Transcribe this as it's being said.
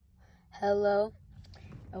Hello,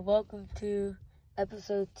 and welcome to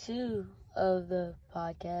episode 2 of the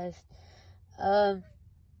podcast. Um,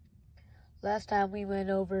 Last time we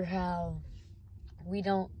went over how we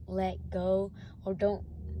don't let go or don't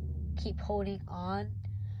keep holding on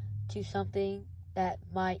to something that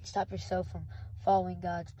might stop yourself from following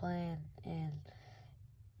God's plan,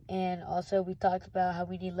 and also we talked about how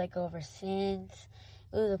we need to let go of our sins.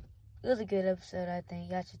 It was a good episode, I think.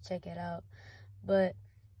 You guys should check it out. But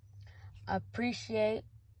I appreciate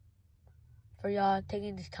for y'all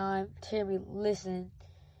taking this time to hear me listen,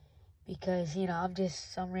 because I'm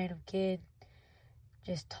just some random kid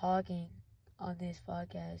just talking on this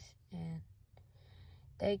podcast. And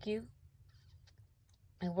thank you.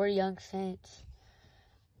 And we're Young Saints.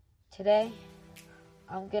 Today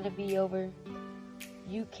I'm gonna be over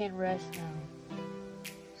You Can Rest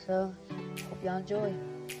Now. So hope y'all enjoy.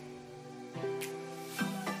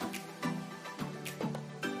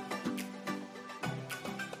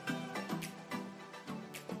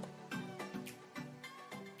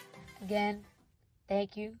 Again,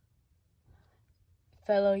 thank you,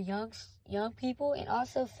 fellow young people, and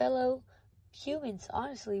also fellow humans.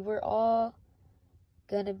 Honestly, we're all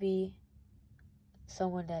gonna be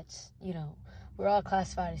someone that's, we're all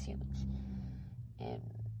classified as humans. And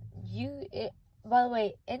by the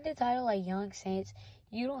way, in the title, like Young Saints,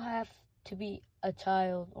 you don't have to be a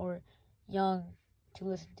child or young to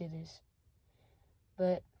listen to this.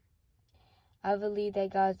 But I believe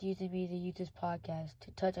that God's using me to use this podcast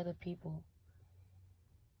to touch other people.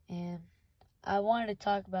 And I wanted to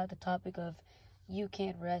talk about the topic of You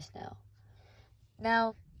Can't Rest Now.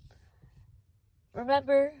 Now,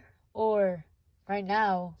 remember, or right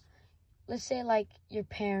now, let's say like your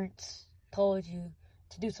parents told you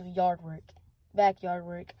to do some yard work, backyard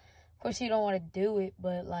work. Of course, you don't want to do it,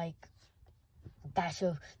 but like that's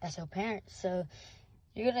your parents, so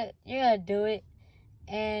you're gonna do it,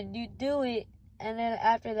 and you do it, and then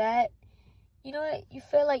after that, you know what? You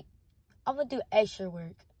feel like I'm gonna do extra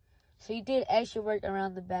work. So you did extra work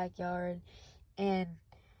around the backyard, and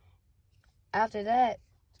after that,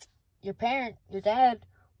 your dad,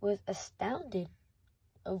 was astounded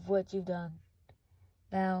of what you've done.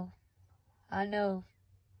 Now, I know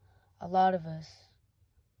a lot of us,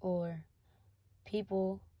 or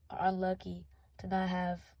people, are unlucky to not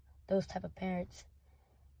have those type of parents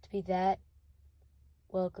to be that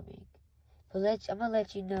welcoming. But I'm gonna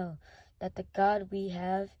let you know that the God we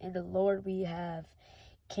have and the Lord we have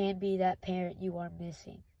can be that parent you are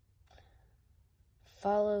missing.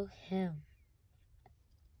 Follow Him.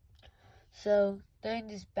 So, during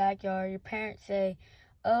this backyard, your parents say,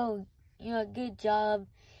 "Oh, good job.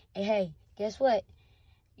 And hey, guess what?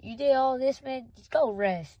 You did all this, man. Just go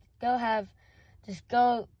rest. Just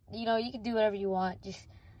go, you can do whatever you want. Just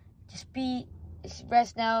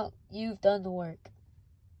rest now. You've done the work."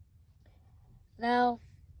 Now,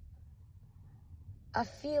 I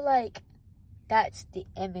feel like that's the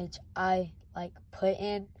image I put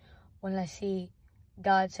in when I see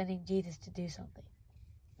God sending Jesus to do something.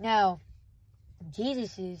 Now,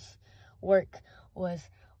 Jesus's work was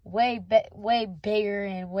way bigger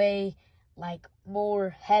and way more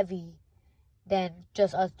heavy than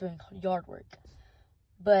just us doing yard work.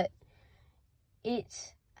 But it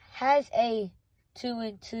has a 2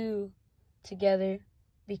 and 2 together,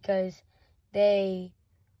 because they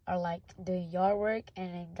are doing yard work,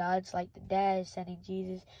 and then God's the dad sending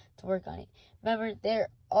Jesus to work on it. Remember, they're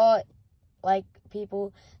all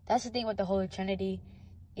people. That's the thing with the Holy Trinity.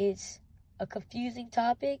 It's a confusing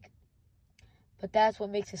topic, but that's what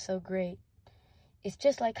makes it so great. It's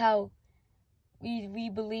just like how we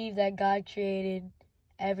believe that God created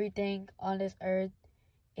everything on this earth.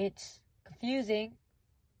 It's confusing,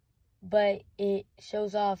 but it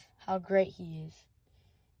shows off how great He is.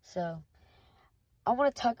 So, I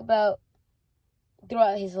want to talk about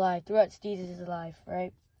throughout Jesus' life,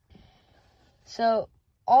 right? So,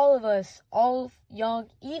 all of us, all young,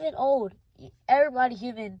 even old, everybody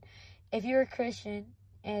human, if you're a Christian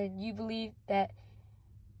and you believe that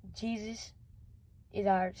Jesus is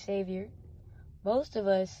our Savior, most of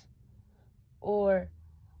us or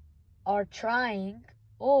are trying,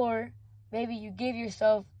 or maybe you give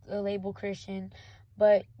yourself the label Christian,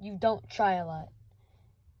 but you don't try a lot.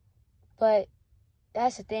 But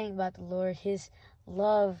that's the thing about the Lord. His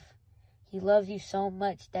love, He loves you so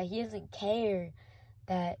much that He doesn't care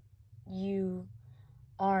that you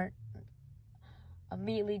aren't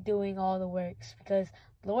immediately doing all the works, because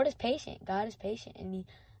the Lord is patient. God is patient, and He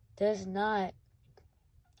does not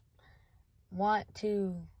want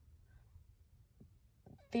to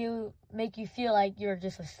make you feel like you're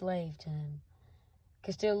just a slave to Him.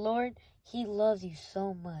 Because the Lord, He loves you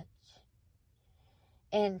so much.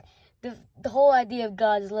 And the whole idea of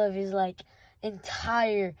God's love is like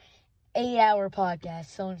entire 8-hour podcast.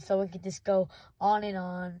 So we can just go on and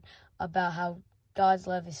on about how God's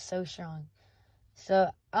love is so strong. So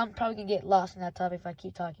I'm probably going to get lost in that topic if I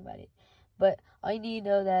keep talking about it. But all you need to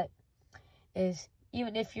know that is,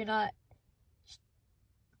 even if you're not,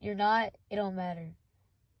 it don't matter.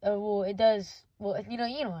 Well, it does. Well, you know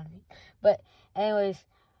what I mean. But anyways,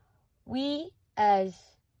 we as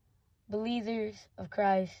believers of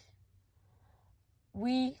Christ,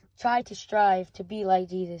 we try to strive to be like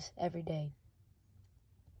Jesus every day.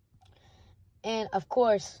 And of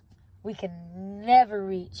course, we can never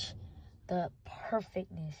reach the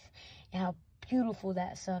perfectness and how beautiful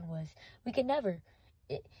that sun was. We can never.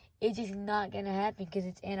 It's just not going to happen because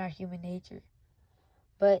it's in our human nature.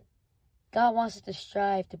 But God wants us to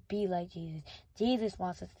strive to be like Jesus. Jesus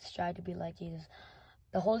wants us to strive to be like Jesus.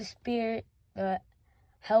 The Holy Spirit, the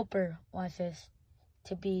Helper, wants us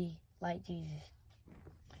to be like Jesus.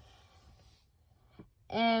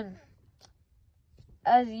 And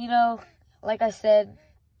as you know, like I said,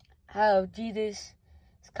 how Jesus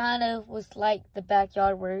kind of was like the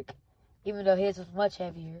backyard work, even though his was much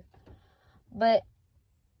heavier. But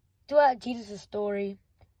throughout Jesus' story,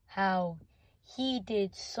 how he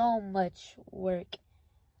did so much work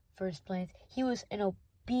for his plans. He was an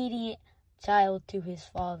obedient child to his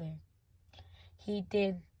father. He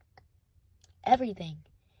did everything.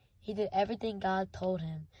 He did everything God told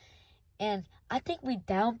him. And I think we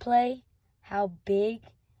downplay how big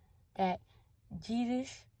that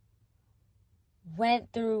Jesus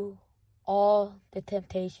went through all the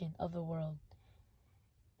temptation of the world.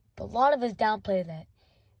 But a lot of us downplay that.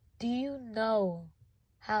 Do you know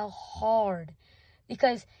how hard?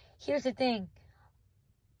 Because here's the thing.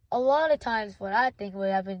 A lot of times what I think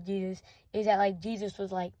would happen to Jesus is that like Jesus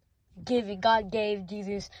was like God gave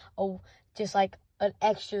Jesus just like an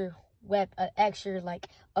extra like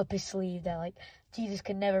up his sleeve that like Jesus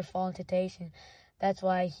could never fall into temptation. That's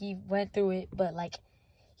why he went through it, but like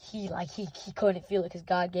he couldn't feel it because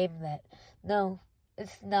God gave him that. No,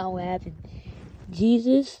 it's not what happened.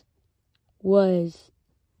 Jesus was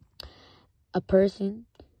a person,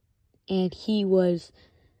 and he was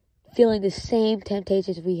feeling the same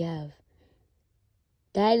temptations we have.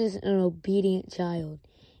 That is an obedient child,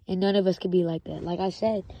 and none of us can be like that. Like I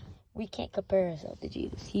said, we can't compare ourselves to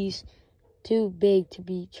Jesus. He's too big to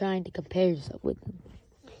be trying to compare yourself with him.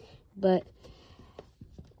 But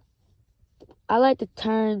I like to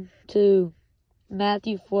turn to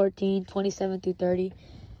Matthew 14, 27 through 30.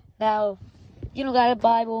 Now, you don't got a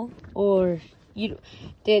Bible, or you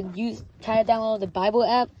try to download the Bible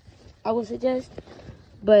app, I would suggest.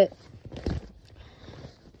 But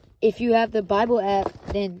if you have the Bible app,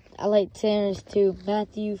 then I like to turn us to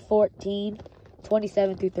Matthew 14,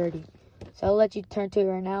 27 through 30. So I'll let you turn to it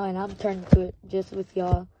right now, and I'm turning to it just with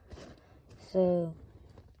y'all. So,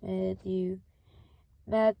 Matthew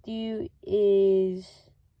is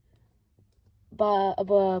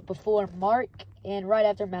before Mark and right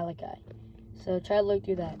after Malachi. So try to look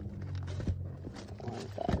through that. 1,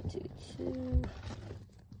 5, 2, 2.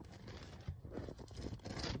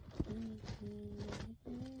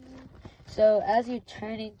 So as you're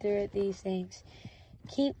turning through these things,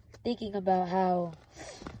 keep thinking about how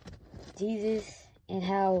Jesus and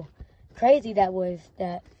how crazy that was,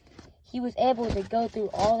 that he was able to go through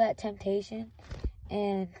all that temptation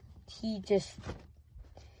and he just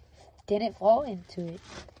didn't fall into it.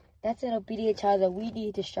 That's an obedient child that we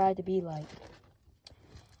need to strive to be like.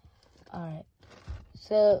 Alright.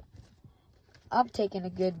 So I'm taking a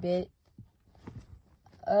good bit.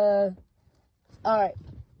 Alright.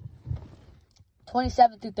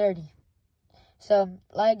 27 through 30. So,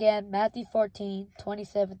 like again, Matthew 14,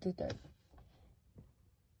 27 through 30.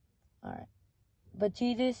 Alright. But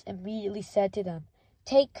Jesus immediately said to them,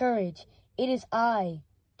 "Take courage. It is I.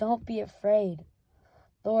 Don't be afraid."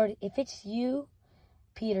 "Lord, if it's you,"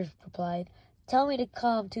 Peter replied, "tell me to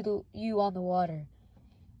come to you on the water."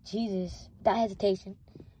 Jesus, without hesitation,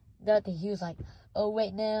 nothing. He was like, "Oh,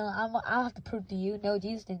 wait, no, I'll have to prove to you." No,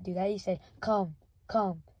 Jesus didn't do that. He said, "Come,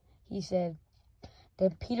 come." He said.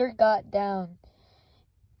 Then Peter got down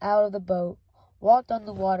out of the boat, walked on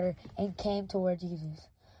the water, and came toward Jesus.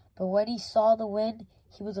 But when he saw the wind,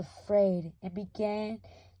 he was afraid and began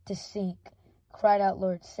to sink. Cried out,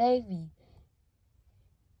 "Lord, save me."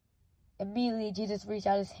 Immediately Jesus reached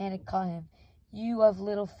out his hand and caught him. "You of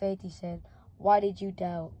little faith," he said, "why did you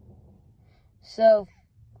doubt?" So,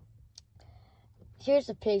 here's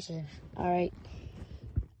the picture, alright?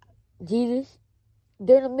 Jesus,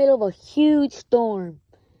 they're in the middle of a huge storm,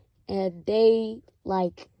 and they,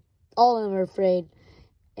 all of them are afraid.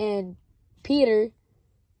 And Peter,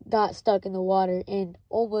 got stuck in the water and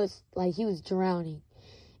almost like he was drowning.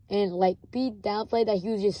 And like be downplayed that he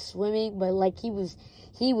was just swimming, but like he was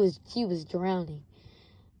drowning.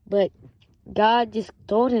 But God just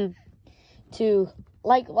told him to,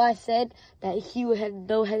 like what I said, that he would have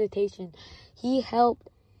no hesitation. He helped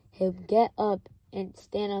him get up and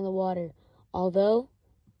stand on the water. Although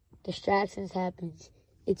distractions happened,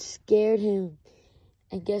 it scared him.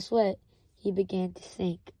 And guess what? He began to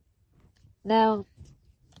sink. Now,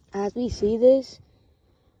 as we see this,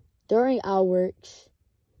 let's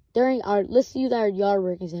use our yard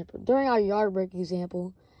work example. During our yard work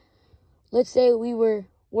example, let's say we were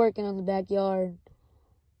working on the backyard,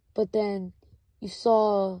 but then you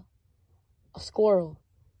saw a squirrel.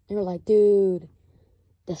 And you're like, dude,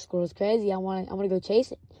 that squirrel's crazy. I want to go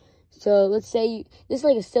chase it. So let's say this is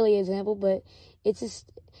like a silly example, but it's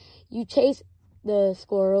just, you chase the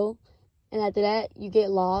squirrel, and after that, you get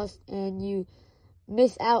lost, and you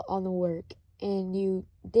miss out on the work, and you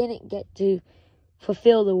didn't get to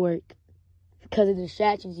fulfill the work because of the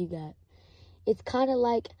distractions you got. It's kind of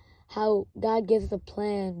like how God gives us a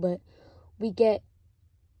plan, but we get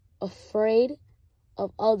afraid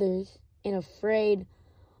of others and afraid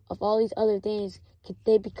of all these other things.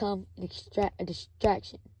 They become a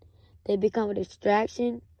distraction. They become a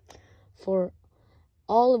distraction for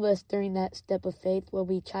all of us during that step of faith where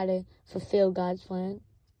we try to fulfill God's plan.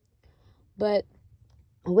 But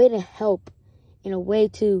a way to help and a way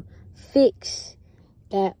to fix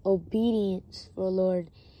that obedience for the Lord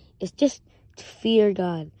is just to fear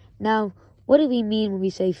God. Now, what do we mean when we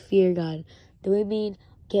say fear God? Do we mean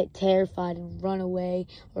get terrified and run away,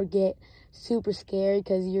 or get super scared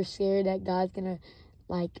because you're scared that God's gonna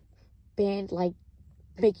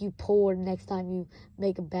make you poor next time you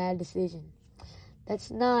make a bad decision?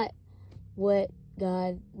 That's not what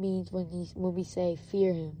God means when we say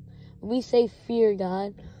fear Him. When we say fear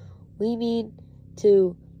God, we mean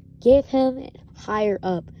to give Him higher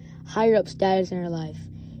up status in our life,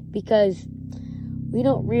 because we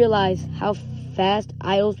don't realize how fast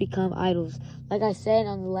idols become idols. Like I said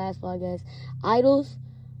on the last podcast, idols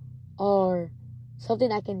are something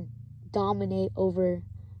that can dominate over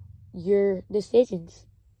your decisions.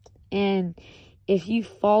 And if you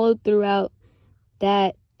follow throughout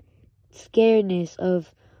that scaredness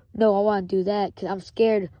of, no, I want to do that because I'm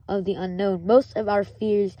scared of the unknown. Most of our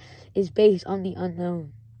fears is based on the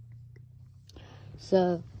unknown.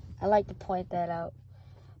 So, I like to point that out.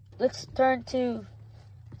 Let's turn to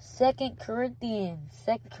 2 Corinthians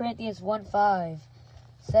 1:5.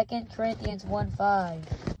 2 Corinthians 1:5.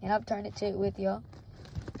 And I'm turning to it with y'all.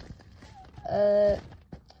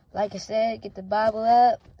 Like I said, get the Bible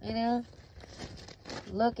up,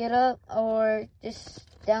 look it up, or just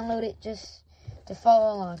download it just to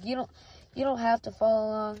follow along. You don't have to follow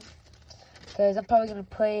along, because I'm probably going to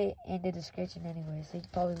put it in the description anyway, so you can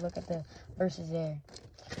probably look at the verses there.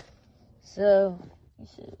 So,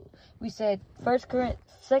 we said 2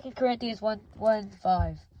 Corinthians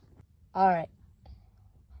 1:5. Alright.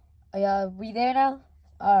 Are we there now?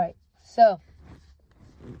 Alright. So,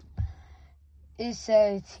 it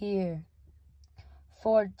says here,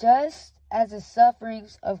 for just as the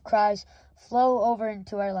sufferings of Christ flow over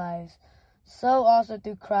into our lives, so also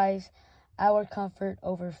through Christ our comfort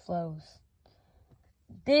overflows.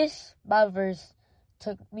 This Bible verse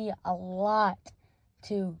took me a lot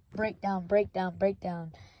to break down.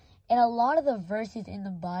 And a lot of the verses in the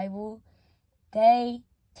Bible, they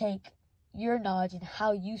take your knowledge and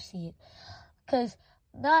how you see it. Because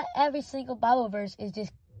not every single Bible verse is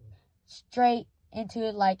just straight into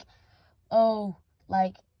it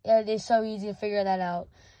it's so easy to figure that out.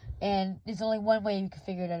 And there's only one way you can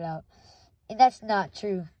figure that out. And that's not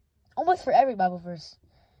true. Almost for every Bible verse,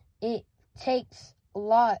 it takes a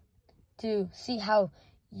lot to see how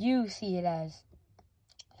you see it as.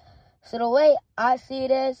 So the way I see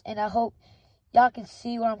it as, and I hope y'all can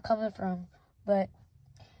see where I'm coming from, but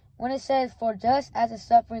when it says, for just as the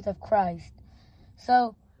sufferings of Christ,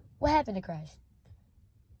 so what happened to Christ?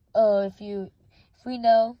 If we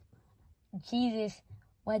know, Jesus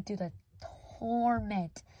went through the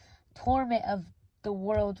torment of the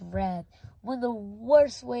world's wrath. One of the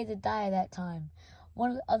worst ways to die at that time.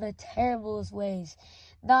 One of the terriblest ways.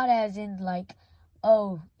 Not as in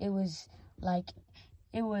it was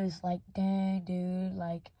dang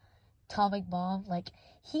dude, atomic bomb.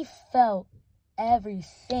 He felt every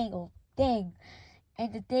single thing.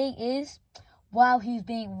 And the thing is, while he was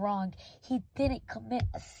being wronged, he didn't commit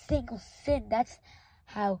a single sin. That's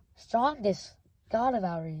how strong this God of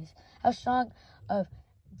ours is. How strong of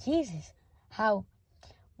Jesus. How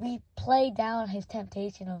we play down his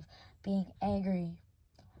temptation of being angry.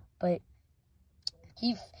 But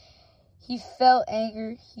He felt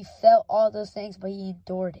anger, he felt all those things, but he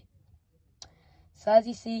endured it. So as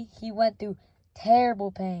you see, he went through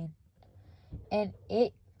terrible pain. And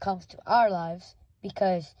it comes to our lives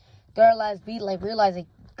because through our lives we realize that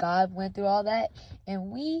God went through all that.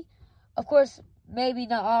 And we, of course, maybe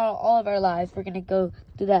not all of our lives we're going to go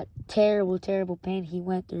through that terrible, terrible pain he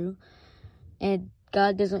went through. And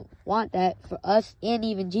God doesn't want that for us and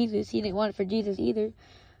even Jesus. He didn't want it for Jesus either.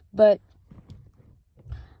 But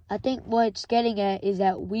I think what it's getting at is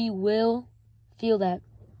that we will feel that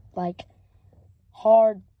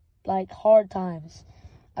hard times.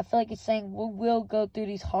 I feel like it's saying we will go through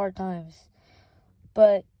these hard times.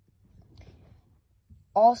 But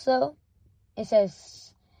also, it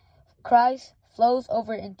says Christ flows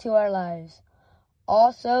over into our lives.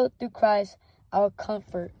 Also, through Christ, our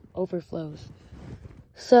comfort overflows.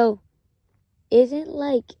 So, it's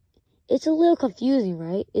a little confusing,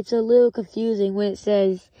 right? It's a little confusing when it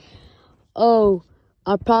says, oh,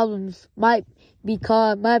 our problems might be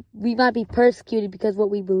we might be persecuted because of what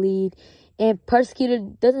we believe. And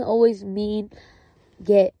persecuted doesn't always mean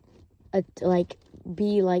be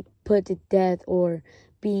put to death or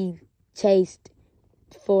being chased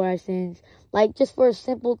for our sins. Just for a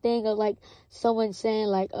simple thing of someone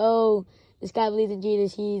saying oh, this guy believes in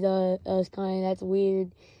Jesus, he's that's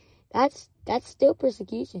weird. That's still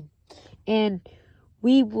persecution. And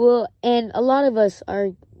and a lot of us are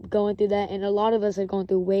going through that, and a lot of us are going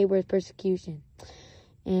through way worse persecution.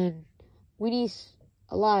 And we need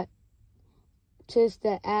a lot just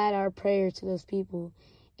to add our prayers to those people.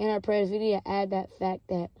 In our prayers, we need to add that fact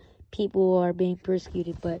that people are being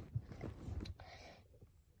persecuted, but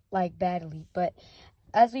badly. But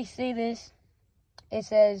as we see this, it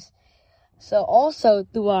says, so also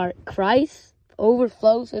through our Christ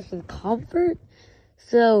overflows us with comfort.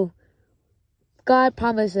 So God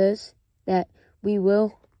promises that we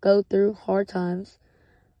will go through hard times,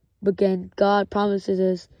 but again, God promises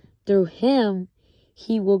us through Him,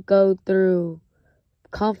 He will go through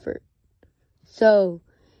comfort. So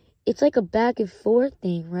it's a back and forth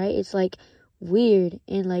thing, right? It's weird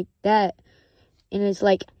and that. And it's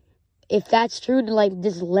if that's true, then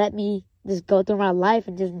just let me just go through my life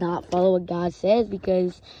and just not follow what God says,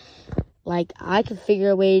 because I can figure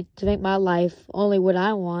a way to make my life only what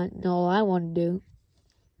I want and all I want to do.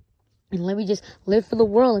 And let me just live for the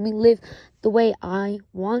world. Let me live the way I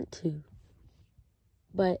want to.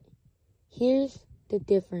 But here's the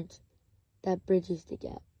difference that bridges the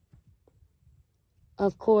gap.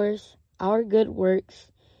 Of course, our good works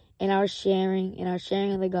and our sharing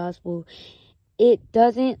of the gospel, it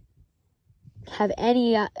doesn't have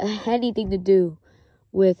anything to do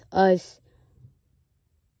with us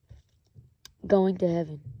going to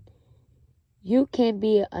heaven. You can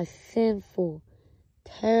be a sinful,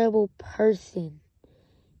 terrible person.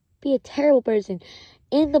 Be a terrible person.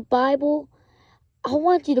 In the Bible, I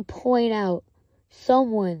want you to point out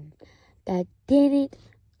someone that didn't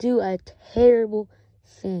do a terrible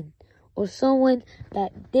sin, or someone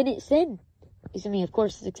that didn't sin. I mean, of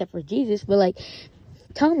course, except for Jesus, but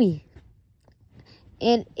tell me.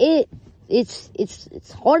 And it's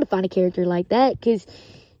hard to find a character like that, because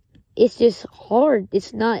it's just hard.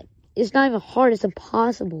 It's not even hard, it's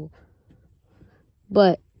impossible.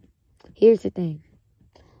 But here's the thing.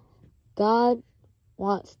 God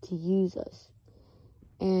wants to use us.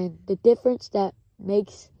 And the difference that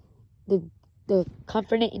makes the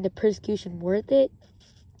comfort and the persecution worth it,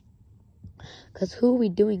 because who are we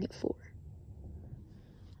doing it for?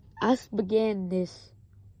 I began this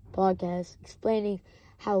podcast explaining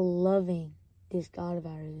how loving this God of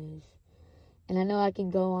ours is. And I know I can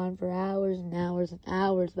go on for hours and hours and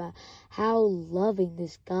hours about how loving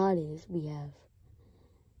this God is we have.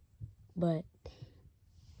 But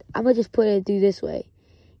I'm going to just put it through this way.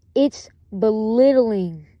 It's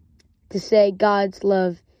belittling to say God's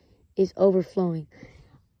love is overflowing.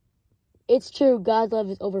 It's true, God's love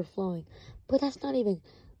is overflowing. But that's not even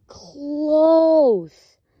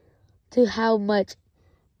close to how much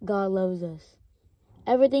God loves us.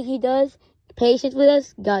 Everything He does, patience with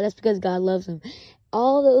us, that's because God loves Him.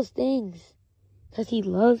 All those things, because He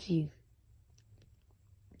loves you.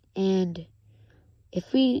 And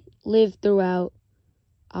if we live throughout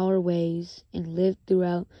our ways and live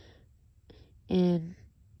throughout, and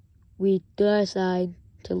we decide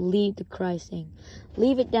to leave the Christ thing,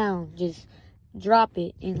 leave it down, just drop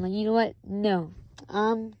it, and you know what? No,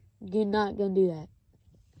 you're not gonna do that.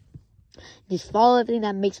 Just follow everything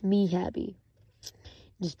that makes me happy.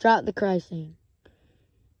 Just drop the Christ thing.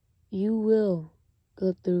 You will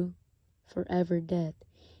go through forever death.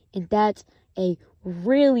 And that's a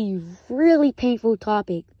really, really painful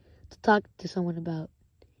topic to talk to someone about.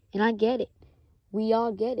 And I get it. We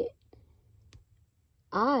all get it.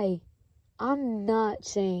 I'm not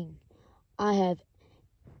saying I have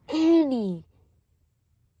any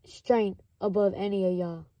strength above any of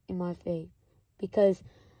y'all in my faith. Because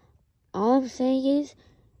all I'm saying is,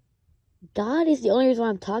 God is the only reason why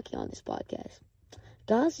I'm talking on this podcast.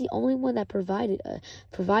 God's the only one that provided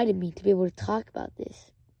me to be able to talk about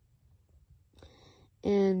this.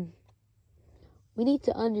 And we need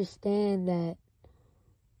to understand that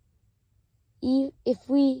if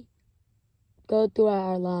we go throughout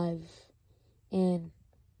our lives and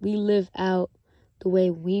we live out the way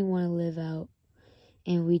we want to live out,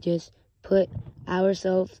 and we just put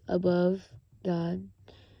ourselves above God,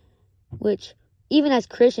 which even as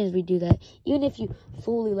Christians we do that. Even if you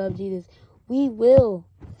fully love Jesus, we will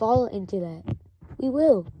fall into that. We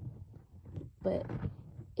will. But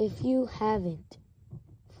if you haven't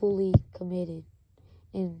fully committed,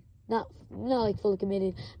 and not like fully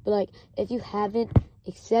committed, but like if you haven't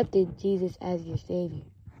accepted Jesus as your Savior,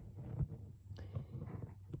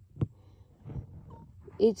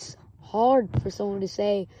 it's hard for someone to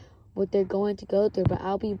say what they're going to go through, but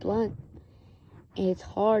I'll be blunt. And it's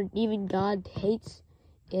hard. Even God hates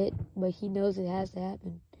it, but He knows it has to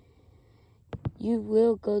happen. You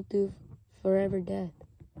will go through forever death.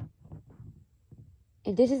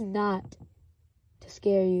 And this is not to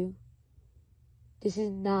scare you. This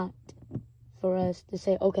is not for us to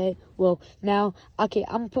say, okay, well, now, okay,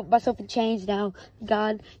 I'm going to put myself in chains now.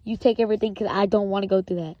 God, you take everything because I don't want to go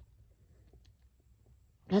through that.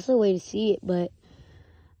 That's the way to see it, but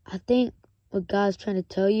I think what God's trying to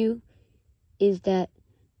tell you is that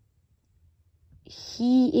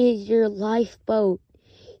He is your lifeboat.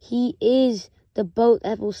 He is the boat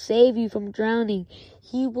that will save you from drowning.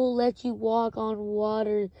 He will let you walk on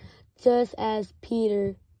water just as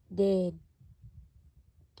Peter did.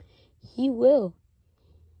 He will.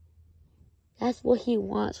 That's what He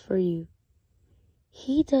wants for you.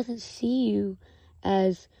 He doesn't see you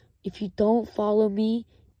as, if you don't follow me,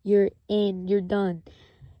 you're done.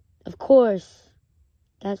 Of course,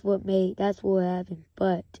 that's what happened.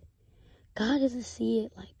 But God doesn't see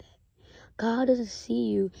it like that. God doesn't see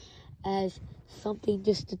you as something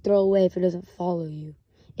just to throw away if it doesn't follow you.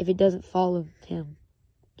 If it doesn't follow Him.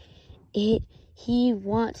 He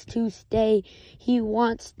wants to stay. He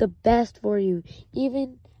wants the best for you.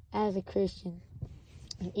 Even as a Christian.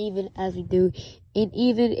 And even as we do. And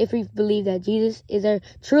even if we believe that Jesus is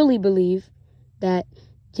truly believe that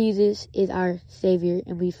Jesus is our Savior,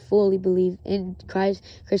 and we fully believe in Christ.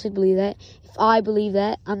 Christians believe that. If I believe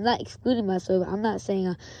that, I'm not excluding myself. I'm not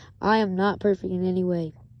saying I am not perfect in any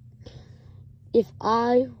way. If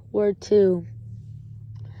I were to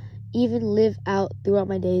even live out throughout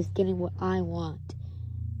my days getting what I want,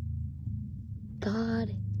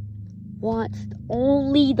 God wants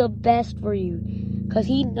only the best for you. Because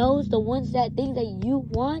He knows things that you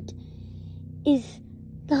want is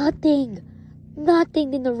nothing.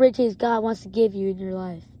 Nothing than the riches God wants to give you in your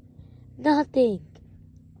life. Nothing.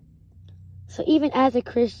 So even as a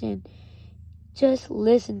Christian, just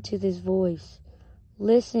listen to this voice.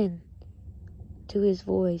 Listen to His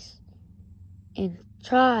voice. And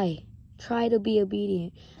try to be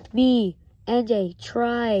obedient. Me, NJ,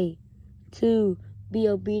 try to be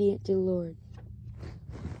obedient to the Lord.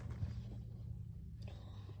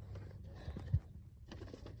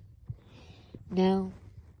 Now,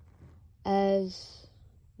 as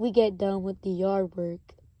we get done with the yard work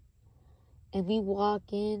and we walk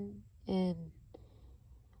in and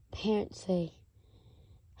parents say,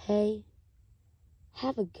 hey,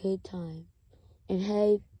 have a good time, and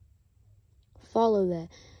hey, follow that,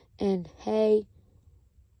 and hey,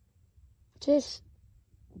 just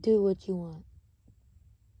do what you want.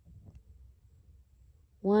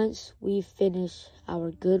 Once we finish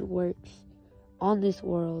our good works on this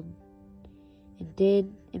world and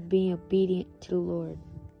being obedient to the Lord,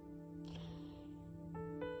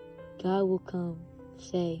 God will come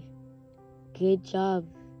say, good job.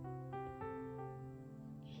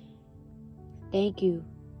 Thank you.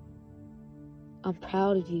 I'm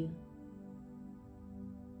proud of you.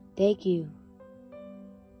 Thank you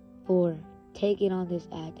for taking on this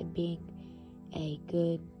act and being a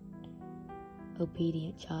good,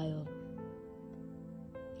 obedient child.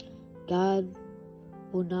 God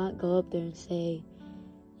will not go up there and say,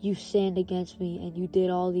 you sinned against me and you did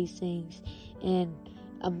all these things and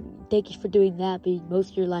thank you for doing that, but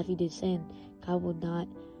most of your life you did sin. God will not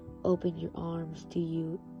open your arms to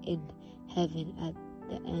you in heaven at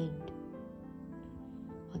the end.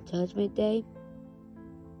 On Judgment Day,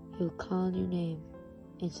 He will call on your name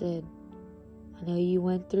and said, I know you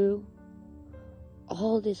went through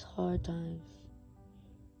all this hard times,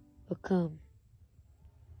 But come,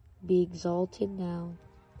 be exalted now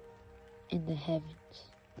in the heavens.